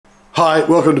Hi,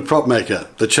 welcome to Prop Maker,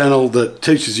 the channel that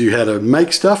teaches you how to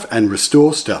make stuff and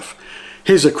restore stuff.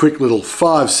 Here's a quick little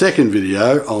 5-second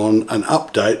video on an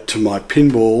update to my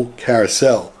pinball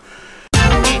carousel.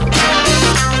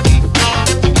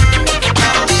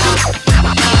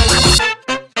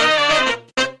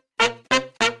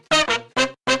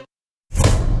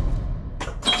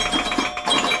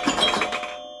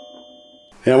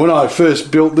 Now, when I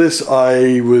first built this,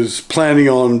 I was planning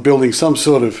on building some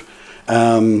sort of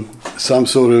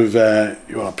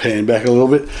you want to pan back a little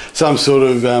bit, some sort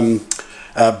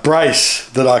of brace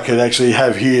that I could actually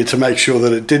have here to make sure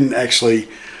that it didn't actually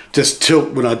just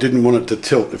tilt when I didn't want it to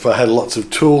tilt. If I had lots of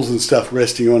tools and stuff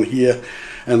resting on here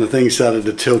and the thing started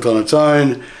to tilt on its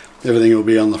own, everything will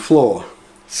be on the floor.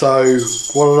 So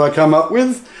what did I come up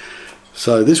with?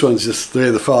 So this one's just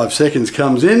where the 5 seconds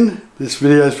comes in. This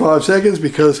video is 5 seconds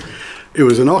because it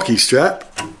was an hockey strap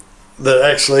that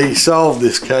actually solved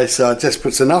this case. So it just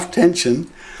puts enough tension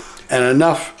and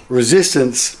enough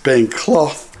resistance, being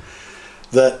cloth,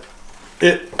 that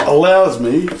it allows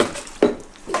me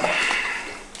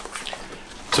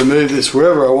to move this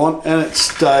wherever I want and it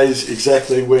stays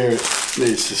exactly where it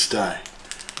needs to stay.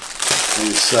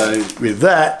 And so with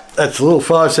that, that's a little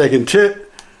 5-second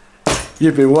tip.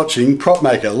 You've been watching Prop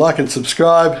Maker. Like and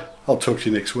subscribe. I'll talk to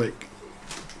you next week.